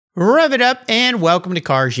Rev it up and welcome to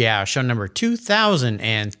Cars Yeah, show number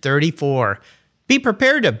 2034. Be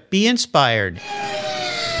prepared to be inspired.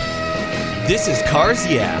 This is Cars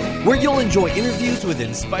Yeah, where you'll enjoy interviews with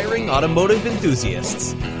inspiring automotive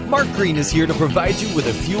enthusiasts. Mark Green is here to provide you with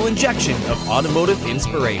a fuel injection of automotive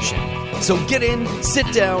inspiration. So get in,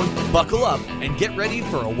 sit down, buckle up, and get ready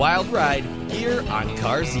for a wild ride here on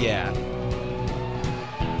Cars Yeah.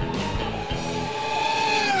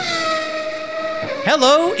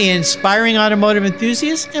 Hello, inspiring automotive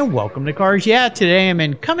enthusiasts, and welcome to Cars Yeah. Today I'm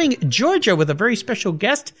in Cumming, Georgia with a very special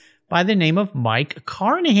guest by the name of Mike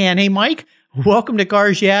Carnahan. Hey, Mike, welcome to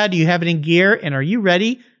Cars Yeah. Do you have it in gear, and are you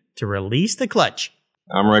ready to release the clutch?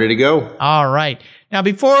 I'm ready to go. All right. Now,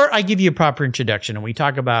 before I give you a proper introduction and we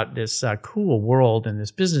talk about this cool world and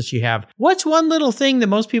this business you have, what's one little thing that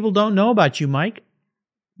most people don't know about you, Mike?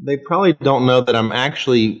 They probably don't know that I'm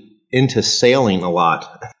actually into sailing a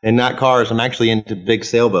lot, and not cars. I'm actually into big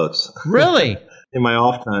sailboats. Really? In my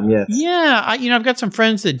off time, yes. Yeah. I've got some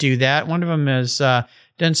friends that do that. One of them has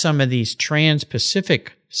done some of these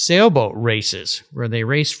trans-Pacific sailboat races where they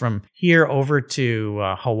race from here over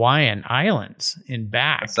to Hawaiian Islands and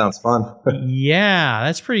back. That sounds fun. Yeah,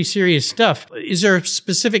 that's pretty serious stuff. Is there a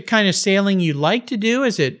specific kind of sailing you like to do?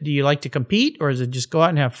 Do you like to compete, or is it just go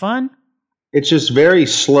out and have fun? It's just very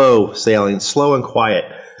slow sailing, slow and quiet,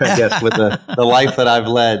 I guess, with the life that I've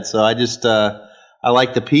led. So I just, I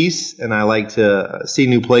like the peace, and I like to see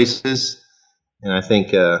new places. And I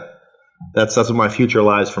think that's what my future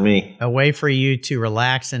lies for me. A way for you to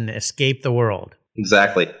relax and escape the world.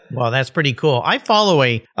 Exactly. Well, that's pretty cool. I follow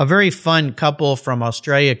a very fun couple from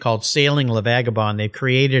Australia called Sailing La Vagabond. They've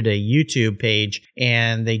created a YouTube page,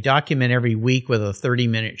 and they document every week with a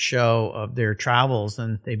 30-minute show of their travels.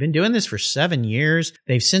 And they've been doing this for 7 years.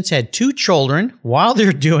 They've since had 2 children while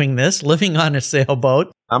they're doing this, living on a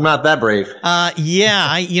sailboat. I'm not that brave.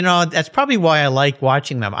 Yeah, that's probably why I like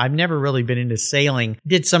watching them. I've never really been into sailing.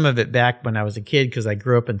 Did some of it back when I was a kid because I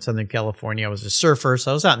grew up in Southern California. I was a surfer,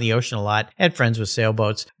 so I was out in the ocean a lot. Had friends with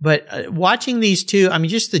sailboats. But watching these two,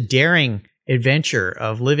 just the daring adventure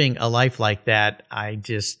of living a life like that, I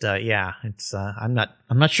just, I'm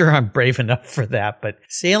not sure I'm brave enough for that, but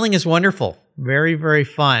sailing is wonderful. Very, very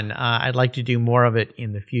fun. I'd like to do more of it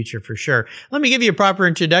in the future for sure. Let me give you a proper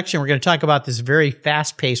introduction. We're going to talk about this very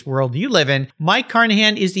fast-paced world you live in. Mike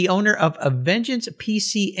Carnahan is the owner of Avengeance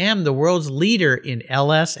PCM, the world's leader in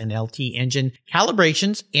LS and LT engine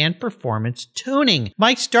calibrations and performance tuning.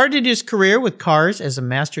 Mike started his career with cars as a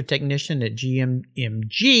master technician at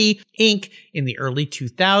GMMG Inc. in the early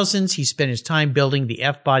 2000s. He spent his time building the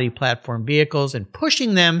F-body platform vehicles and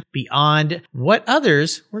pushing them beyond what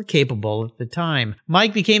others were capable of. The time.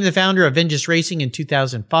 Mike became the founder of Avengeance Racing in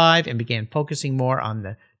 2005 and began focusing more on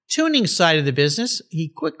the tuning side of the business. He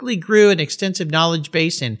quickly grew an extensive knowledge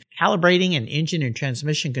base in calibrating and engine and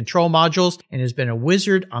transmission control modules and has been a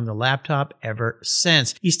wizard on the laptop ever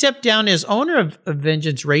since. He stepped down as owner of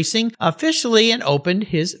Avengeance Racing officially and opened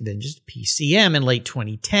his Avengeance PCM in late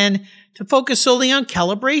 2010 to focus solely on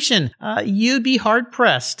calibration. You'd be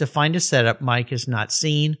hard-pressed to find a setup Mike has not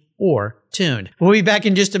seen or tuned. We'll be back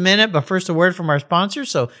in just a minute, but first a word from our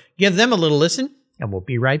sponsors, so give them a little listen, and we'll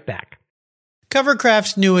be right back.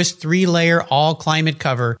 Covercraft's newest 3-layer all-climate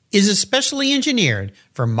cover is especially engineered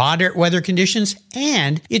for moderate weather conditions,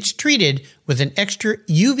 and it's treated with an extra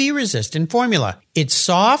UV-resistant formula. It's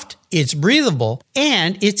soft, it's breathable,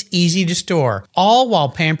 and it's easy to store, all while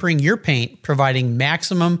pampering your paint, providing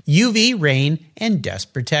maximum UV, rain, and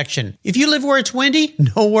dust protection. If you live where it's windy,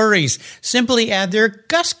 no worries. Simply add their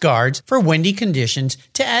Gust Guards for windy conditions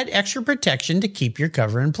to add extra protection to keep your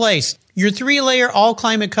cover in place. Your 3-layer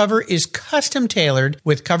all-climate cover is custom-tailored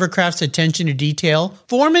with Covercraft's attention to detail,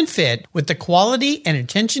 form and fit with the quality and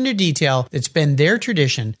attention to detail that's been their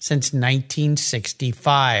tradition since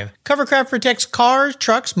 1965. Covercraft protects cars,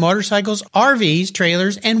 trucks, motorcycles, RVs,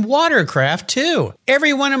 trailers, and watercraft too.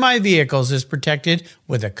 Every one of my vehicles is protected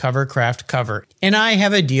with a Covercraft cover. And I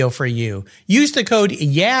have a deal for you. Use the code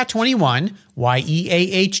YEAH21,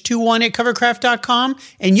 YEAH21 at covercraft.com,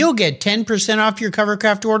 and you'll get 10% off your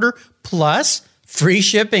Covercraft order plus free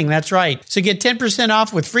shipping. That's right. So get 10%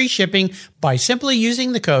 off with free shipping by simply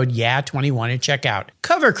using the code YEAH21 at checkout.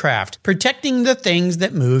 Covercraft, protecting the things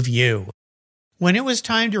that move you. When it was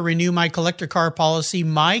time to renew my collector car policy,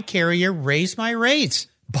 my carrier raised my rates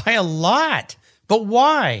by a lot. But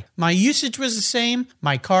why? My usage was the same,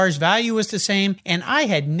 my car's value was the same, and I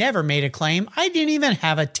had never made a claim. I didn't even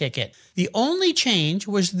have a ticket. The only change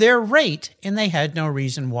was their rate, and they had no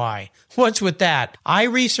reason why. What's with that? I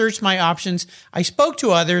researched my options, I spoke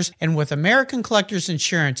to others, and with American Collectors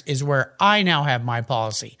Insurance is where I now have my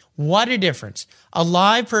policy. What a difference. A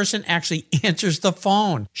live person actually answers the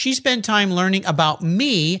phone. She spent time learning about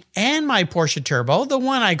me and my Porsche Turbo, the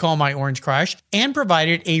one I call my Orange Crush, and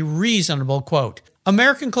provided a reasonable quote.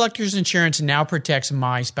 American Collectors Insurance now protects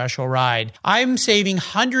my special ride. I'm saving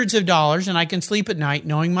hundreds of dollars and I can sleep at night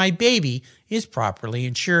knowing my baby is properly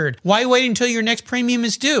insured. Why wait until your next premium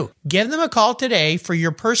is due? Give them a call today for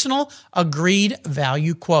your personal agreed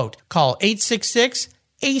value quote. Call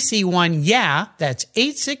 866-AC1-YEAH. That's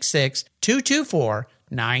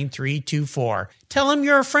 866-224-9324. Tell them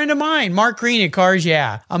you're a friend of mine, Mark Green at Cars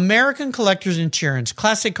Yeah. American Collectors Insurance,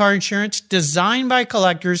 classic car insurance designed by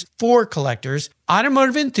collectors for collectors,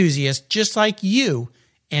 automotive enthusiasts just like you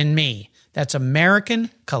and me. That's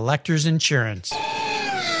American Collectors Insurance.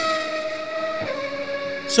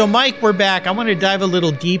 So, Mike, we're back. I want to dive a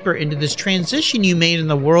little deeper into this transition you made in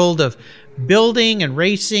the world of building and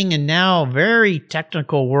racing, and now very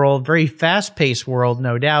technical world, very fast-paced world,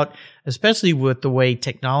 no doubt, especially with the way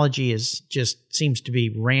technology is just seems to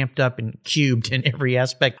be ramped up and cubed in every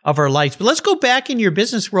aspect of our lives. But let's go back in your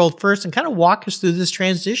business world first and kind of walk us through this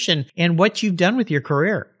transition and what you've done with your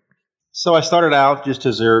career. So I started out just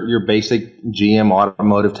as your basic GM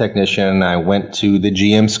automotive technician. I went to the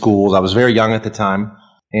GM schools. I was very young at the time,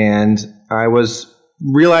 and I was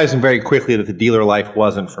realizing very quickly that the dealer life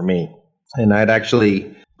wasn't for me. And I'd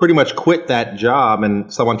actually pretty much quit that job,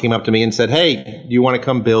 and someone came up to me and said, "Hey, do you want to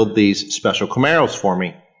come build these special Camaros for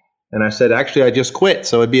me?" And I said, "Actually, I just quit,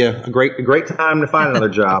 so it'd be a great time to find another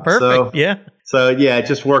job." Perfect. So it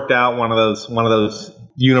just worked out, one of those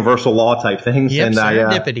universal law type things. Yep, and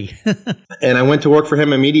serendipity. And I went to work for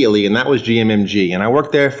him immediately, and that was GMMG. And I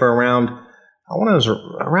worked there for around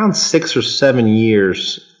 6 or 7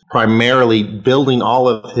 years, primarily building all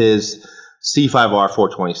of his C5R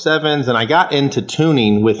 427s, and I got into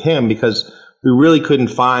tuning with him because we really couldn't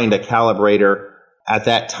find a calibrator at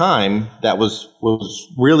that time that was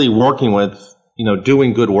really working with,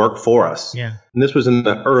 doing good work for us. Yeah. And this was in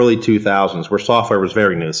the early 2000s where software was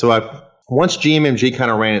very new. So once GMMG kind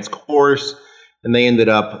of ran its course and they ended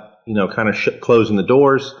up, kind of closing the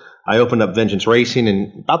doors, I opened up Vengeance Racing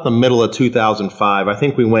in about the middle of 2005. I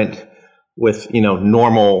think we went with,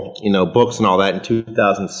 normal, books and all that in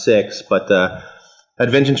 2006. But at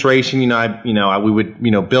Vengeance Racing, we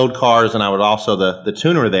would, build cars, and I was also the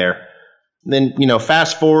tuner there. Then,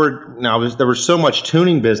 fast forward, there was so much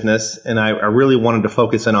tuning business, and I really wanted to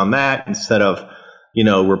focus in on that instead of,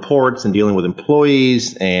 reports and dealing with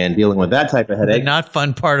employees and dealing with that type of headache. The not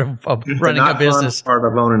fun part of running a business. Part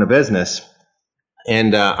of owning a business.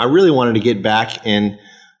 And I really wanted to get back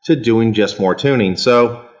into doing just more tuning.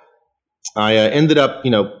 So I ended up,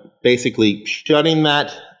 basically shutting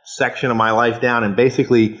that section of my life down and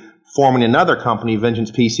basically forming another company,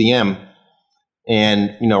 Vengeance PCM.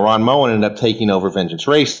 And, Ron Moen ended up taking over Vengeance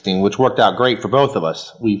Racing, which worked out great for both of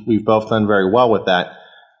us. We've both done very well with that.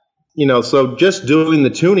 So just doing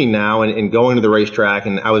the tuning now and going to the racetrack,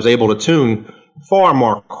 and I was able to tune far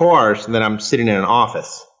more cars than I'm sitting in an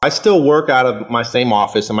office. I still work out of my same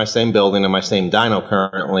office in my same building and my same dyno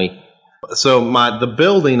currently. So the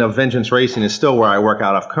building of Vengeance Racing is still where I work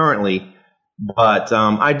out of currently, but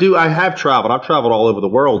I have traveled. I've traveled all over the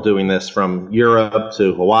world doing this, from Europe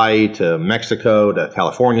to Hawaii to Mexico to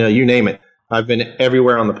California, you name it. I've been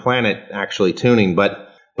everywhere on the planet actually tuning, but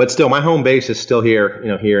still my home base is still here,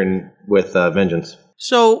 with Vengeance.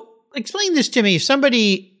 So explain this to me. If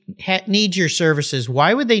somebody needs your services,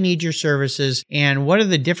 why would they need your services, and what are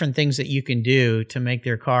the different things that you can do to make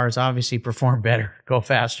their cars obviously perform better, go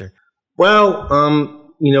faster? Well,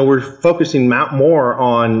 we're focusing more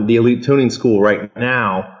on the Elite Tuning School right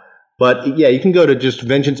now. But, yeah, you can go to just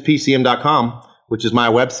vengeancepcm.com, which is my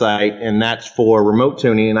website, and that's for remote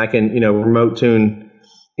tuning. And I can, remote tune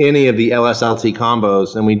any of the LSLT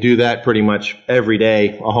combos, and we do that pretty much every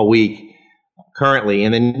day, all week currently.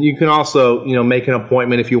 And then you can also, make an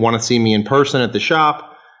appointment if you want to see me in person at the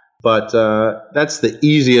shop. But that's the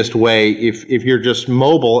easiest way if you're just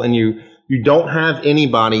mobile and you don't have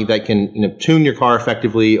anybody that can tune your car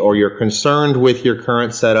effectively, or you're concerned with your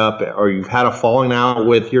current setup, or you've had a falling out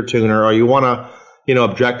with your tuner, or you want a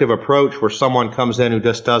objective approach where someone comes in who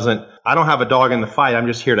just doesn't, I don't have a dog in the fight, I'm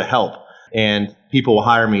just here to help. And people will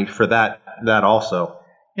hire me for that also.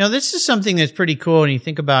 This is something that's pretty cool. When you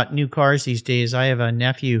think about new cars these days, I have a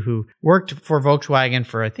nephew who worked for Volkswagen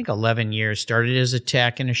for, I think, 11 years, started as a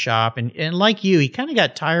tech in a shop. And like you, he kind of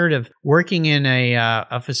got tired of working in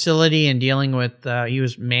a facility and dealing with, he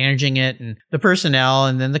was managing it and the personnel.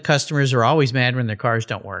 And then the customers are always mad when their cars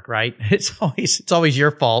don't work, right? It's always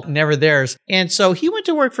your fault, never theirs. And so he went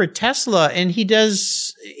to work for Tesla, and he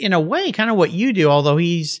does, in a way, kind of what you do, although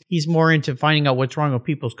he's more into finding out what's wrong with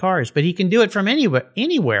people's cars. But he can do it from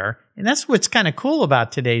anywhere. And that's what's kind of cool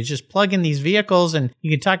about today, is just plug in these vehicles and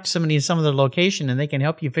you can talk to somebody in some other location and they can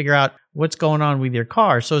help you figure out what's going on with your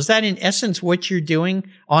car. So is that in essence what you're doing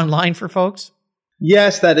online for folks?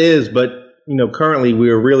 Yes, that is. But, currently we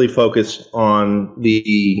are really focused on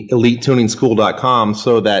the EliteTuningschool.com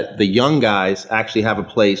so that the young guys actually have a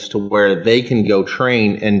place to where they can go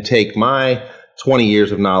train and take my 20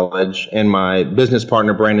 years of knowledge and my business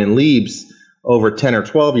partner, Brandon Lieb's, over 10 or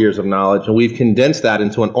 12 years of knowledge, and we've condensed that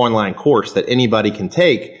into an online course that anybody can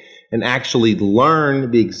take and actually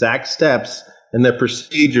learn the exact steps and the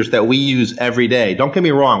procedures that we use every day. Don't get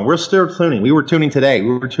me wrong, we're still tuning. We were tuning today.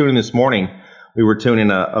 We were tuning this morning. We were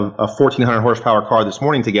tuning a 1,400 horsepower car this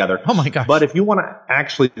morning together. Oh my gosh. But if you want to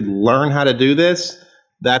actually learn how to do this,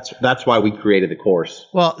 that's why we created the course.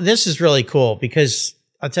 Well, this is really cool because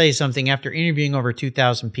I'll tell you something. After interviewing over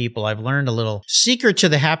 2,000 people, I've learned a little secret to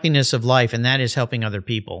the happiness of life, and that is helping other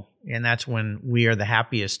people. And that's when we are the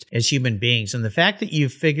happiest as human beings. And the fact that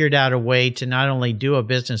you've figured out a way to not only do a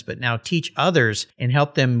business, but now teach others and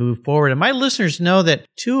help them move forward. And my listeners know that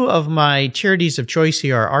two of my charities of choice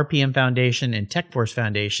here are RPM Foundation and TechForce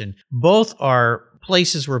Foundation. Both are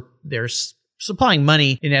places where they're supplying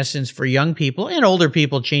money, in essence, for young people and older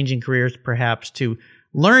people changing careers, perhaps, to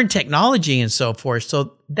learn technology and so forth.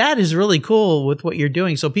 So that is really cool with what you're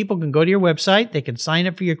doing. So people can go to your website, they can sign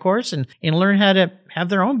up for your course and learn how to have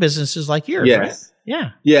their own businesses like yours. Yes. Right? Yeah.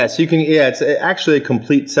 Yes, you can. Yeah, it's actually a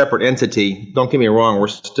complete separate entity. Don't get me wrong. We're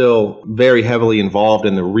still very heavily involved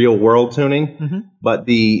in the real world tuning, but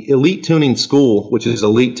the Elite Tuning School, which is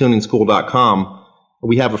EliteTuningschool.com,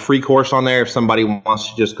 we have a free course on there. If somebody wants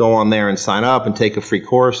to just go on there and sign up and take a free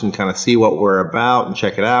course and kind of see what we're about and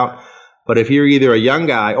check it out. But if you're either a young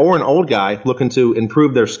guy or an old guy looking to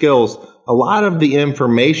improve their skills, a lot of the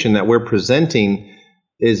information that we're presenting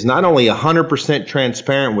is not only 100%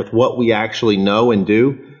 transparent with what we actually know and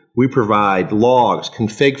do. We provide logs,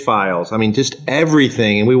 config files, just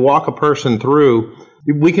everything. And we walk a person through.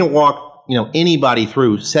 We can walk, anybody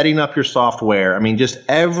through setting up your software. Just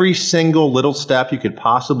every single little step you could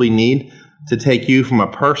possibly need to take you from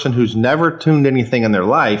a person who's never tuned anything in their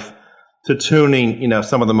life to tuning,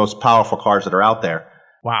 some of the most powerful cars that are out there.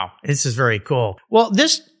 Wow. This is very cool. Well,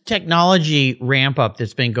 this technology ramp up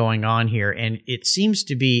that's been going on here, and it seems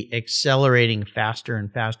to be accelerating faster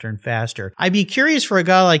and faster and faster. I'd be curious for a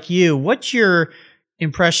guy like you, what's your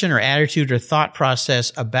impression or attitude or thought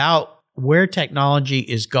process about where technology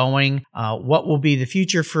is going, what will be the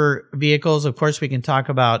future for vehicles? Of course, we can talk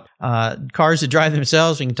about cars that drive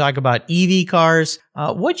themselves. We can talk about EV cars.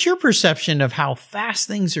 What's your perception of how fast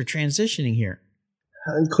things are transitioning here?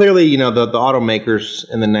 And clearly, the automakers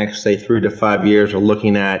in the next, say, 3 to 5 years are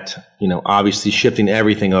looking at, obviously shifting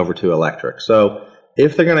everything over to electric. So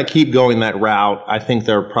if they're going to keep going that route, I think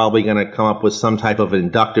they're probably going to come up with some type of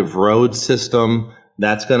inductive road system.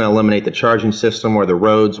 That's going to eliminate the charging system where the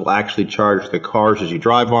roads will actually charge the cars as you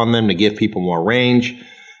drive on them to give people more range.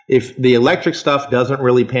 If the electric stuff doesn't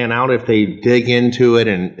really pan out, if they dig into it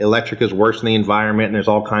and electric is worse than the environment, and there's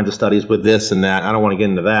all kinds of studies with this and that, I don't want to get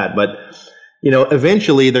into that. But,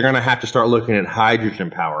 eventually they're going to have to start looking at hydrogen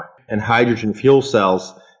power and hydrogen fuel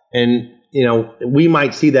cells. And, we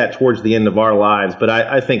might see that towards the end of our lives, but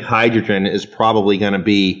I think hydrogen is probably going to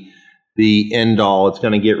be the end all. It's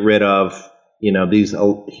going to get rid of these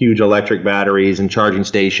huge electric batteries and charging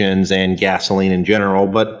stations and gasoline in general.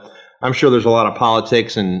 But I'm sure there's a lot of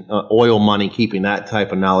politics and oil money keeping that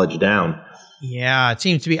type of knowledge down. Yeah, it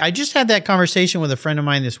seems to be. I just had that conversation with a friend of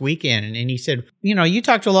mine this weekend, and he said, you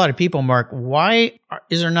talk to a lot of people, Mark. Why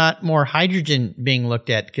is there not more hydrogen being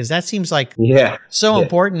looked at? Because that seems like so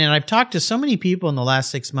important. And I've talked to so many people in the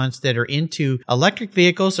last 6 months that are into electric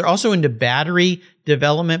vehicles. They're also into battery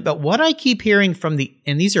development. But what I keep hearing from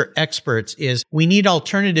and these are experts, is we need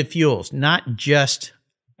alternative fuels, not just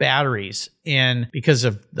batteries, and because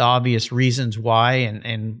of the obvious reasons why,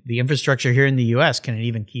 and the infrastructure here in the U.S. can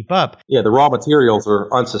even keep up. Yeah, the raw materials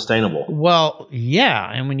are unsustainable. Well, yeah,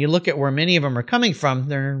 and when you look at where many of them are coming from,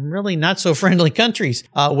 they're really not so friendly countries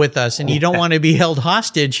with us, and you don't want to be held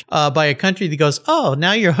hostage by a country that goes, oh,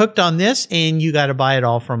 now you're hooked on this, and you got to buy it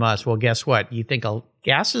all from us. Well, guess what? You think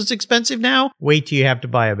gas is expensive now? Wait till you have to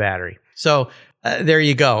buy a battery. So there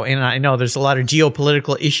you go. And I know there's a lot of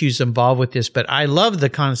geopolitical issues involved with this, but I love the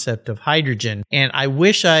concept of hydrogen. And I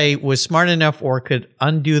wish I was smart enough or could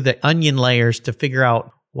undo the onion layers to figure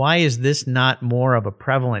out why is this not more of a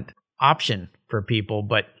prevalent option for people,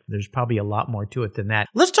 but there's probably a lot more to it than that.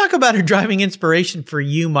 Let's talk about a driving inspiration for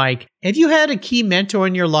you, Mike. Have you had a key mentor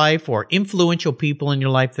in your life or influential people in your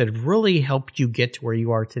life that have really helped you get to where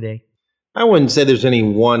you are today? I wouldn't say there's any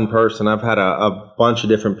one person. I've had a bunch of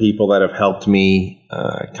different people that have helped me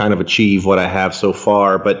kind of achieve what I have so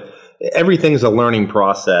far, but everything's a learning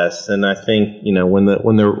process. And I think, when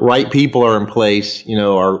the right people are in place,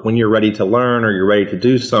 or when you're ready to learn or you're ready to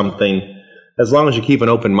do something, as long as you keep an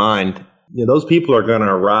open mind, those people are going to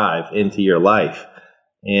arrive into your life.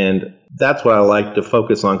 And that's what I like to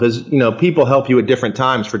focus on because, people help you at different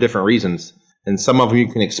times for different reasons. And some of them you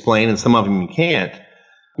can explain and some of them you can't.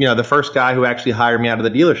 The first guy who actually hired me out of the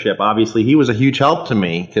dealership, obviously, he was a huge help to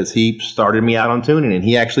me because he started me out on tuning and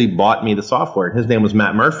he actually bought me the software. His name was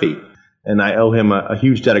Matt Murphy. And I owe him a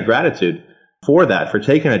huge debt of gratitude for that, for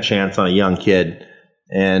taking a chance on a young kid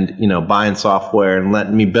and, buying software and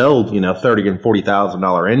letting me build, $30,000 and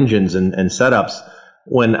 $40,000 engines and setups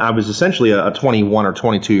when I was essentially a 21 or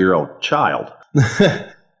 22-year-old child.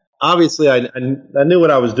 Obviously, I knew what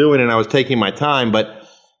I was doing and I was taking my time, but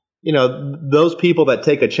those people that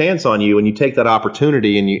take a chance on you and you take that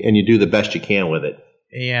opportunity and you do the best you can with it.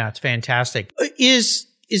 Yeah, it's fantastic. Is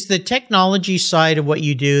the technology side of what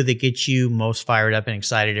you do that gets you most fired up and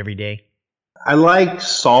excited every day? I like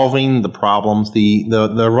solving the problems.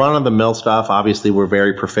 The run of the mill stuff, obviously, we're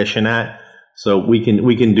very proficient at, so we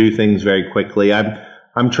can do things very quickly.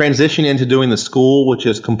 I'm transitioning into doing the school, which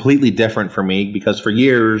is completely different for me because for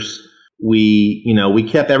years we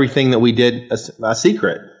kept everything that we did a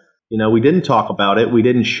secret. We didn't talk about it. We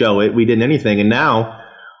didn't show it. We didn't anything. And now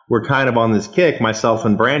we're kind of on this kick, myself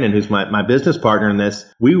and Brandon, who's my business partner in this.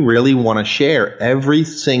 We really want to share every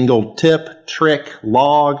single tip, trick,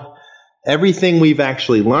 log, everything we've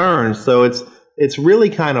actually learned. So it's really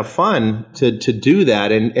kind of fun to do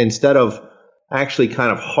that. And instead of actually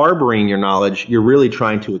kind of harboring your knowledge, you're really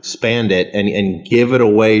trying to expand it and give it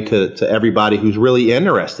away to everybody who's really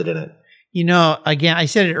interested in it. Again, I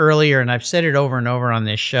said it earlier, and I've said it over and over on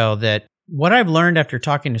this show, that what I've learned after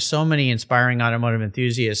talking to so many inspiring automotive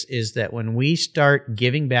enthusiasts is that when we start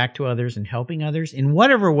giving back to others and helping others in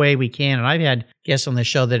whatever way we can, and I've had guests on the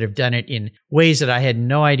show that have done it in ways that I had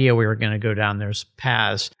no idea we were going to go down those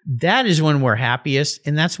paths, that is when we're happiest,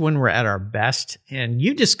 and that's when we're at our best. And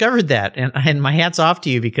you discovered that, and my hat's off to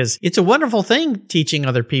you because it's a wonderful thing teaching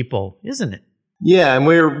other people, isn't it? Yeah, and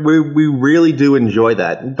we really do enjoy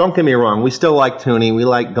that. Don't get me wrong. We still like tuning. We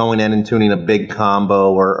like going in and tuning a big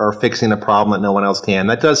combo or fixing a problem that no one else can.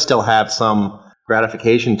 That does still have some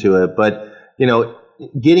gratification to it. But,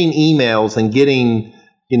 getting emails and getting,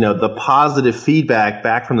 the positive feedback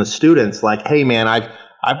back from the students like, hey, man,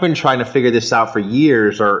 I've been trying to figure this out for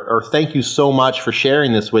years or thank you so much for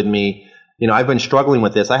sharing this with me. I've been struggling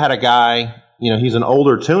with this. I had a guy, he's an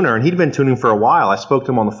older tuner and he'd been tuning for a while. I spoke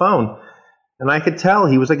to him on the phone. And I could tell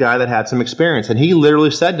he was a guy that had some experience. And he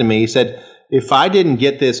literally said to me, he said, if I didn't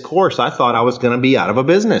get this course, I thought I was going to be out of a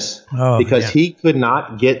business because he could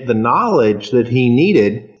not get the knowledge that he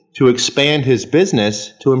needed to expand his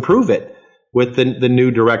business to improve it with the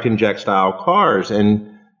new direct inject style cars.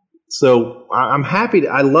 And so I'm happy.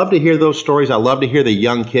 I love to hear those stories. I love to hear the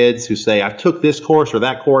young kids who say, I took this course or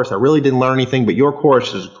that course. I really didn't learn anything, but your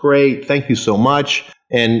course is great. Thank you so much.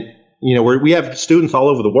 And, we have students all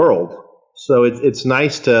over the world. So it's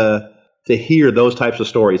nice to hear those types of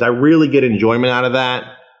stories. I really get enjoyment out of that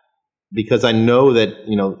because I know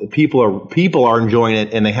that people are enjoying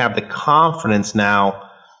it and they have the confidence now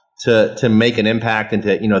to make an impact and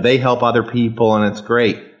to they help other people and it's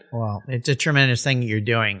great. Well, it's a tremendous thing that you're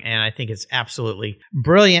doing, and I think it's absolutely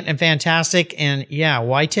brilliant and fantastic. And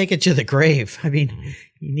why take it to the grave? I mean,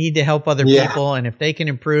 you need to help other people, and if they can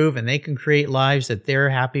improve and they can create lives that they're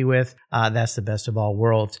happy with, that's the best of all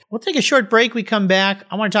worlds. We'll take a short break. We come back.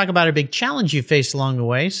 I want to talk about a big challenge you faced along the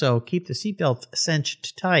way, so keep the seatbelt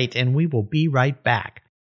cinched tight, and we will be right back.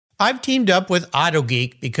 I've teamed up with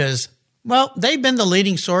AutoGeek because they've been the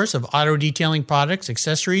leading source of auto detailing products,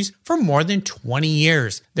 accessories for more than 20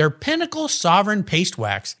 years. Their Pinnacle Sovereign Paste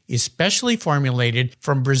Wax is specially formulated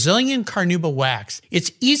from Brazilian carnauba wax.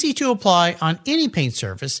 It's easy to apply on any paint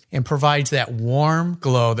surface and provides that warm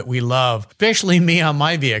glow that we love, especially me on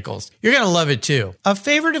my vehicles. You're going to love it too. A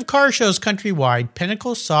favorite of car shows countrywide,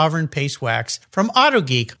 Pinnacle Sovereign Paste Wax from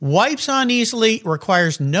AutoGeek wipes on easily,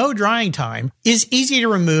 requires no drying time, is easy to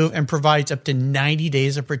remove, and provides up to 90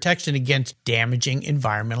 days of protection against against damaging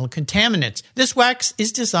environmental contaminants. This wax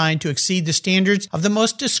is designed to exceed the standards of the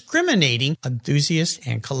most discriminating enthusiasts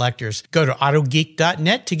and collectors. Go to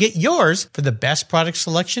autogeek.net to get yours for the best product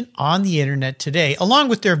selection on the internet today, along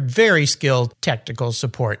with their very skilled technical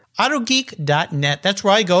support. autogeek.net. That's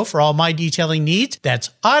where I go for all my detailing needs. That's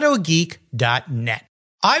autogeek.net.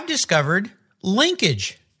 I've discovered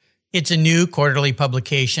Linkage. It's a new quarterly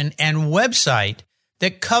publication and website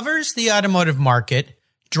that covers the automotive market,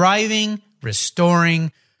 driving,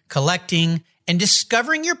 restoring, collecting, and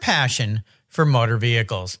discovering your passion for motor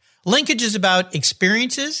vehicles. Linkage is about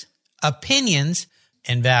experiences, opinions,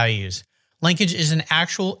 and values. Linkage is an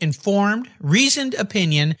actual informed, reasoned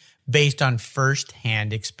opinion based on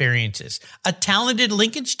first-hand experiences. A talented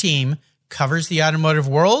Linkage team covers the automotive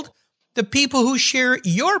world, the people who share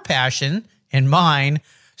your passion and mine,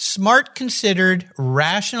 smart, considered,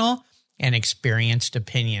 rational, and experienced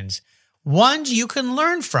opinions, ones you can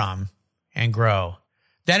learn from and grow.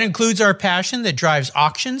 That includes our passion that drives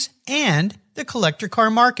auctions and the collector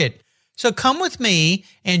car market. So come with me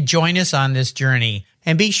and join us on this journey.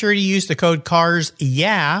 And be sure to use the code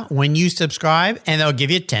CARSYEAH when you subscribe, and they'll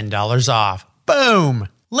give you $10 off. Boom!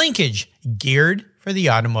 Linkage, geared for the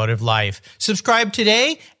automotive life. Subscribe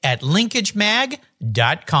today at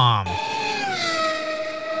linkagemag.com.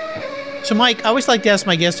 So, Mike, I always like to ask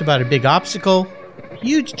my guests about a big obstacle,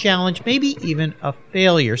 huge challenge, maybe even a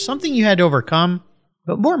failure, something you had to overcome.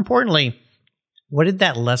 But more importantly, what did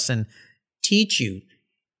that lesson teach you?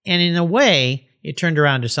 And in a way, it turned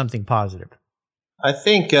around to something positive. I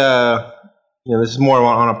think this is more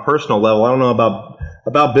on a personal level. I don't know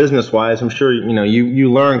about business wise. I'm sure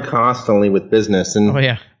you learn constantly with business, and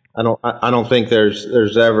I don't think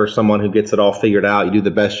there's ever someone who gets it all figured out. You do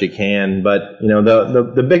the best you can, but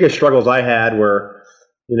the biggest struggles I had were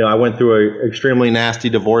I went through an extremely nasty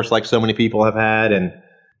divorce, like so many people have had, and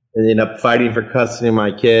ended up fighting for custody of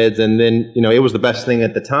my kids, and then it was the best thing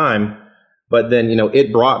at the time. But then,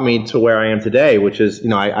 it brought me to where I am today, which is,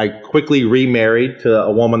 I quickly remarried to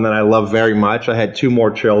a woman that I love very much. I had 2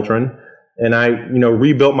 more children, and I,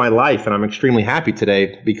 rebuilt my life, and I'm extremely happy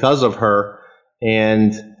today because of her.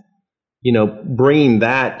 And, bringing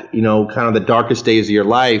that, kind of the darkest days of your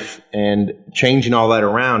life and changing all that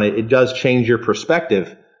around, it does change your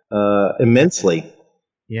perspective immensely.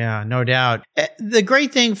 Yeah, no doubt. The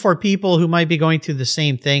great thing for people who might be going through the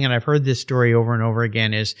same thing, and I've heard this story over and over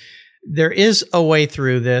again, is there is a way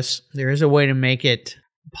through this. There is a way to make it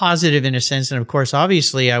positive in a sense. And of course,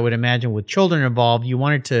 obviously, I would imagine with children involved, you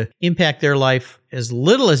want it to impact their life as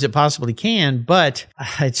little as it possibly can, but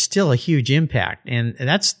it's still a huge impact. And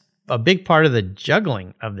that's a big part of the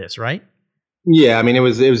juggling of this, right? Yeah, I mean, it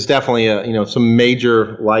was definitely some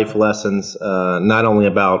major life lessons, not only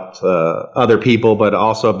about other people, but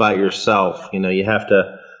also about yourself. You have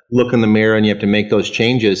to look in the mirror and you have to make those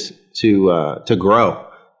changes to grow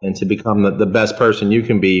and to become the best person you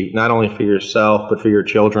can be, not only for yourself, but for your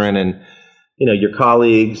children and, your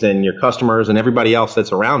colleagues and your customers and everybody else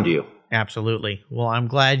that's around you. Absolutely. Well, I'm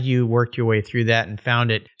glad you worked your way through that and found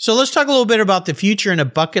it. So let's talk a little bit about the future and a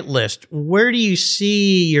bucket list. Where do you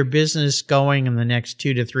see your business going in the next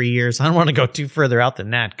 2 to 3 years? I don't want to go too further out than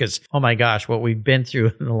that because, oh my gosh, what we've been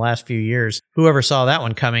through in the last few years. Whoever saw that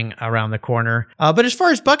one coming around the corner. But as far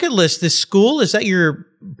as bucket list, this school, is that your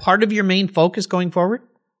part of your main focus going forward?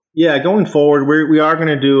 Yeah, going forward, we are going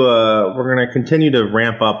to we're going to continue to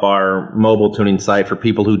ramp up our mobile tuning site for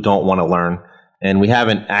people who don't want to learn. And we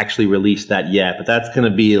haven't actually released that yet, but that's going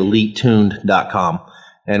to be EliteTuned.com.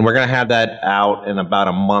 And we're going to have that out in about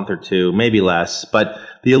a month or 2, maybe less. But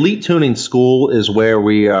the Elite Tuning School is where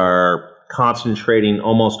we are concentrating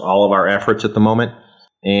almost all of our efforts at the moment.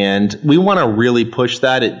 And we want to really push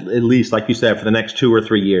that at least, like you said, for the next 2 or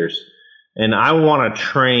 3 years. And I want to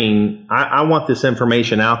train, I want this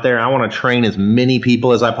information out there. I want to train as many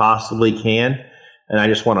people as I possibly can. And I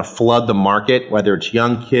just want to flood the market, whether it's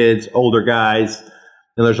young kids, older guys.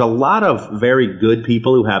 And there's a lot of very good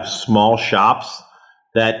people who have small shops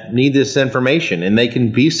that need this information, and they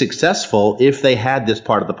can be successful if they had this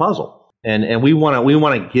part of the puzzle. And we want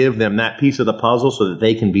to give them that piece of the puzzle so that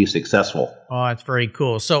they can be successful. Oh, that's very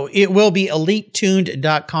cool. So it will be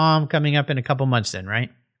EliteTuned.com coming up in a couple months then, right?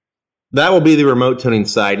 That will be the remote tuning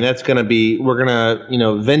site, and that's going to be,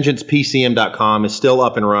 VengeancePCM.com is still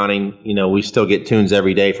up and running. We still get tunes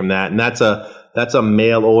every day from that, and that's a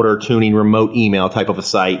mail order tuning remote email type of a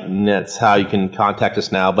site, and that's how you can contact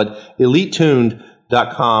us now. But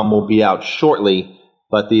EliteTuned.com will be out shortly,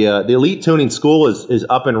 but the Elite Tuning School is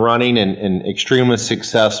up and running and extremely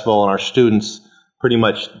successful, and our students pretty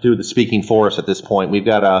much do the speaking for us at this point. We've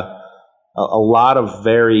got a lot of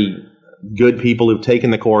very good people who've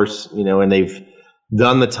taken the course, and they've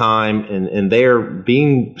done the time, and they're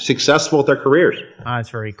being successful with their careers. Oh, that's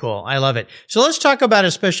very cool. I love it. So let's talk about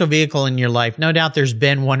a special vehicle in your life. No doubt there's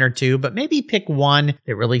been one or two, but maybe pick one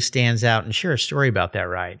that really stands out and share a story about that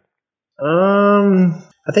ride.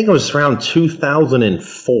 I think it was around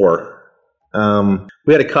 2004.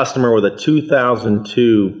 We had a customer with a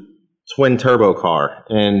 2002 twin turbo car,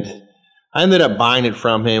 and I ended up buying it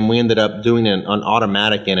from him. We ended up doing an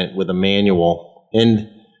automatic in it with a manual,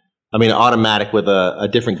 automatic with a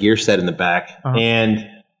different gear set in the back. Uh-huh. And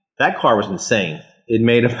that car was insane. It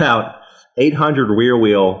made about 800 rear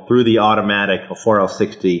wheel through the automatic, a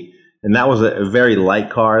 4L60, and that was a very light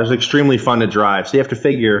car. It was extremely fun to drive. So you have to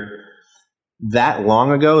figure, that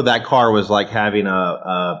long ago, that car was like having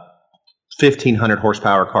a 1,500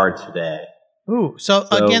 horsepower car today. Ooh, so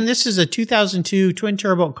again, this is a 2002 twin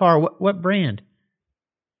turbo car. What brand?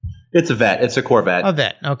 It's a Vette. It's a Corvette. A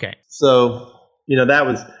Vette. Okay. So that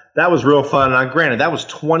was real fun. Now, granted, that was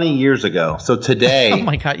 20 years ago. So today, oh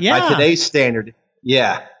my God, yeah. By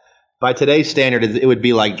today's standard, it would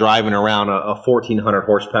be like driving around a 1,400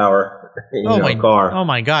 horsepower car. Oh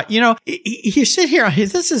my God! You sit here.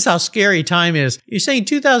 This is how scary time is. You're saying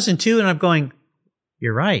 2002, and I'm going,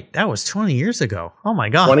 you're right. That was 20 years ago. Oh my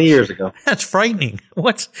God. 20 years ago. That's frightening.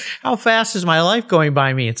 How fast is my life going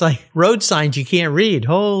by me? It's like road signs you can't read.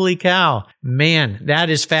 Holy cow. Man, that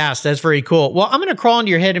is fast. That's very cool. Well, I'm going to crawl into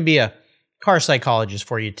your head and be a car psychologist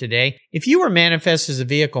for you today. If you were manifest as a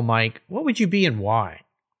vehicle, Mike, what would you be and why?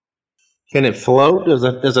 Can it float? Does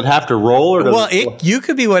it have to roll? Or you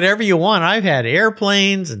could be whatever you want. I've had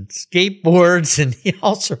airplanes and skateboards and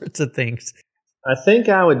all sorts of things. I think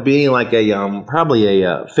I would be like probably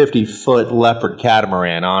a 50-foot leopard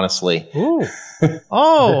catamaran, honestly. Ooh.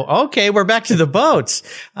 Oh, okay. We're back to the boats.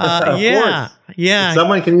 Yeah. If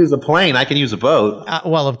someone can use a plane, I can use a boat.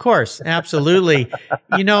 Well, of course. Absolutely.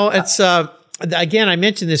 It's, again, I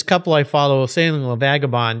mentioned this couple I follow, Sailing La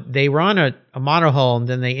Vagabond. They were on a monohull, and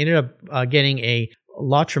then they ended up getting a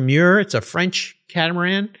La Tremure. It's a French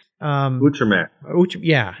catamaran. Outremer.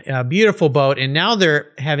 Yeah, a beautiful boat. And now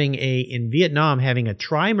they're in Vietnam, having a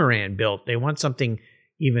trimaran built. They want something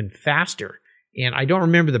even faster. And I don't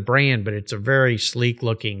remember the brand, but it's a very sleek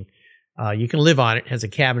looking, you can live on it. It has a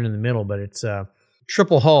cabin in the middle, but it's a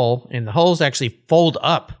triple hull, and the hulls actually fold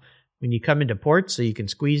up when you come into port, so you can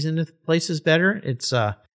squeeze into places better. It's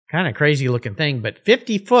a kind of crazy looking thing, but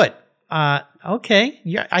 50 foot. Okay.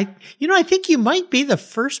 Yeah. I think you might be the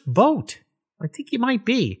first boat. I think you might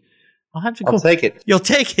be. I'll take it. You'll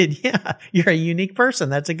take it. Yeah. You're a unique person.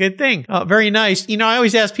 That's a good thing. Very nice. I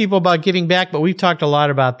always ask people about giving back, but we've talked a lot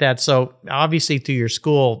about that. So obviously through your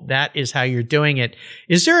school, that is how you're doing it.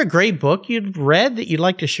 Is there a great book you've read that you'd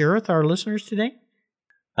like to share with our listeners today?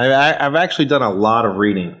 I've actually done a lot of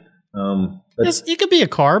reading. It could be a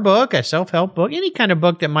car book, a self-help book, any kind of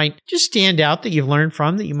book that might just stand out that you've learned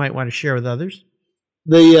from that you might want to share with others.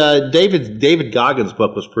 The David Goggins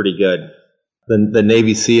book was pretty good. The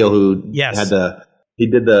Navy SEAL who he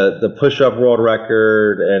did the push-up world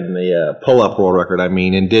record and the pull-up world record,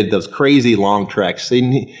 and did those crazy long treks.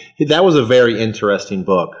 And that was a very interesting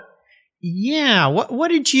book. Yeah. What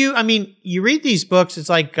did you read these books. It's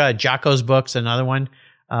like Jocko's book's another one,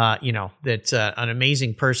 that's an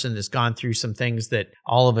amazing person that's gone through some things that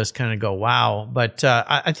all of us kind of go, wow. But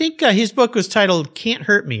I think his book was titled Can't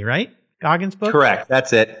Hurt Me, right? Goggins' book? Correct.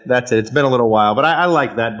 That's it. It's been a little while, but I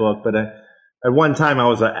like that book. But at one time, I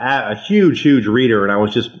was a huge reader, and I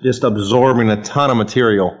was just absorbing a ton of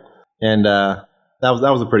material, and that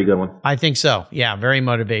was a pretty good one. I think so. Yeah, very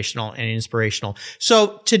motivational and inspirational.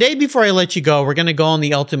 So today, before I let you go, we're going to go on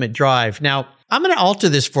the ultimate drive. Now, I'm going to alter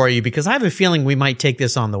this for you because I have a feeling we might take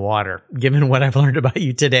this on the water, given what I've learned about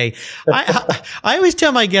you today. I always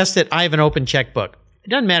tell my guests that I have an open checkbook.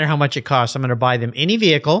 It doesn't matter how much it costs. I'm going to buy them any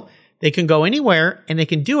vehicle. They can go anywhere, and they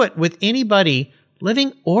can do it with anybody,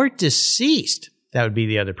 living or deceased. That would be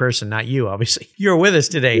the other person, not you, obviously. You're with us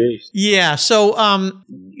today. Jeez. Yeah. So,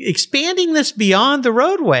 expanding this beyond the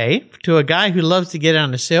roadway to a guy who loves to get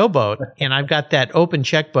on a sailboat, and I've got that open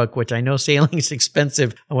checkbook, which I know sailing is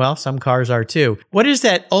expensive. Well, some cars are too. What is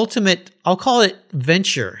that ultimate, I'll call it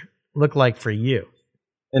venture, look like for you?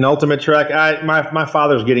 An ultimate trek. My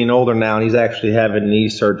father's getting older now, and he's actually having knee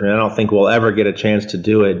surgery. I don't think we'll ever get a chance to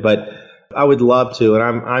do it, but I would love to,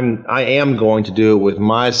 and I am going to do it with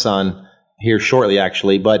my son here shortly,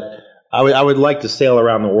 actually. But I would like to sail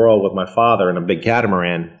around the world with my father in a big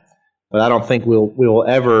catamaran, but I don't think we will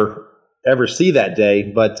ever see that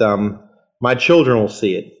day. But my children will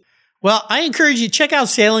see it. Well, I encourage you, check out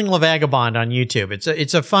Sailing La Vagabond on YouTube.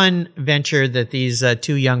 It's a fun venture that these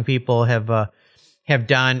two young people have have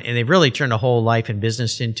done, and they've really turned a whole life and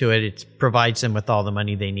business into it. It provides them with all the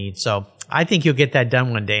money they need. So I think you'll get that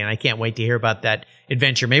done one day, and I can't wait to hear about that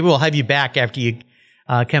adventure. Maybe we'll have you back after you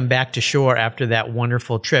come back to shore after that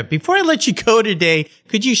wonderful trip. Before I let you go today,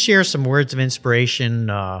 could you share some words of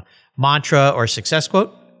inspiration, mantra, or success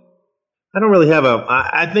quote? I don't really have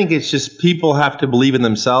I think it's just people have to believe in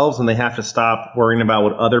themselves, and they have to stop worrying about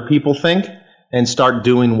what other people think and start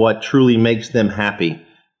doing what truly makes them happy.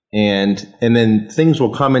 And then things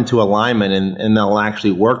will come into alignment, and they'll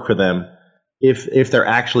actually work for them if they're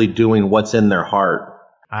actually doing what's in their heart.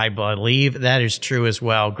 I believe that is true as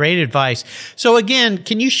well. Great advice. So again,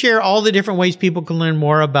 can you share all the different ways people can learn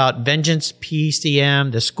more about Vengeance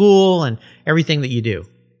PCM, the school, and everything that you do?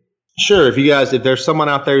 Sure. If there's someone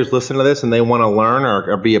out there who's listening to this and they want to learn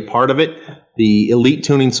or be a part of it, the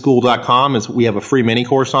EliteTuningschool.com we have a free mini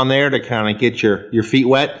course on there to kind of get your feet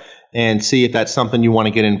wet and see if that's something you want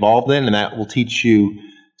to get involved in. And that will teach you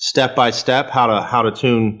step by step how to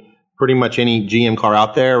tune pretty much any GM car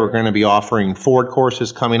out there. We're going to be offering Ford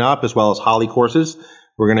courses coming up as well as Holley courses.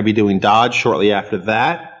 We're going to be doing Dodge shortly after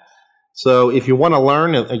that. So if you want to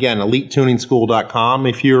learn, again, EliteTuningschool.com.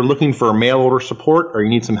 If you're looking for mail order support or you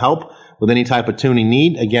need some help with any type of tuning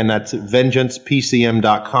need, again, that's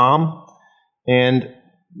VengeancePCM.com. And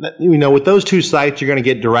with those two sites, you're going to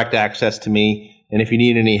get direct access to me. And if you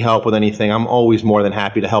need any help with anything, I'm always more than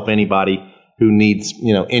happy to help anybody who needs,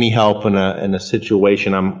 any help in a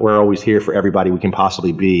situation. We're always here for everybody we can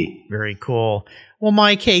possibly be. Very cool. Well,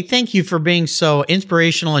 Mike, hey, thank you for being so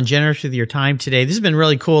inspirational and generous with your time today. This has been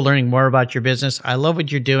really cool learning more about your business. I love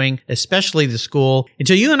what you're doing, especially the school.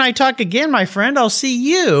 Until you and I talk again, my friend, I'll see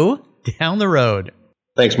you down the road.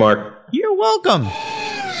 Thanks, Mark. You're welcome.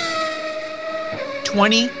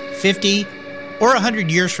 20, 50, or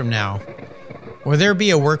 100 years from now, will there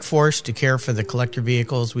be a workforce to care for the collector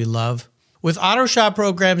vehicles we love? With auto shop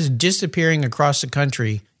programs disappearing across the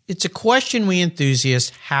country, it's a question we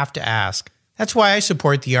enthusiasts have to ask. That's why I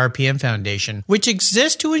support the RPM Foundation, which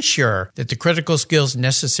exists to ensure that the critical skills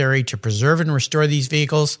necessary to preserve and restore these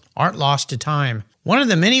vehicles aren't lost to time. One of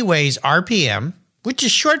the many ways RPM, which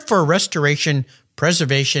is short for Restoration,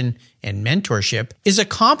 Preservation, and Mentorship, is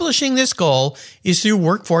accomplishing this goal is through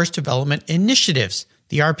workforce development initiatives.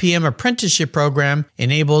 The RPM Apprenticeship Program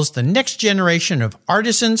enables the next generation of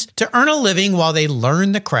artisans to earn a living while they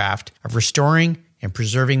learn the craft of restoring and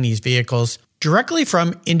preserving these vehicles directly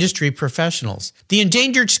from industry professionals. The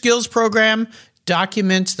Endangered Skills Program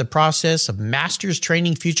documents the process of masters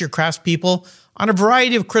training future craftspeople on a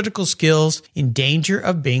variety of critical skills in danger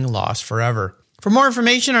of being lost forever. For more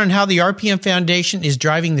information on how the RPM Foundation is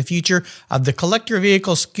driving the future of the collector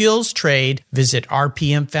vehicle skills trade, visit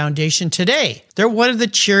RPM Foundation today. They're one of the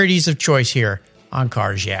charities of choice here on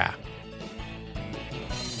Cars Yeah!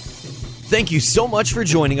 Thank you so much for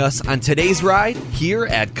joining us on today's ride here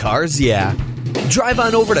at Cars Yeah! Drive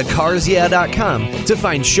on over to carsyeah.com to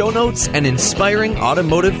find show notes and inspiring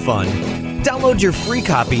automotive fun. Download your free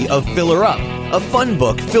copy of Filler Up, a fun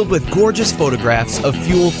book filled with gorgeous photographs of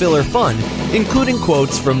fuel filler fun, including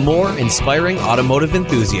quotes from more inspiring automotive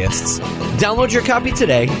enthusiasts. Download your copy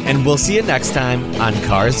today, and we'll see you next time on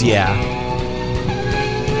Cars Yeah!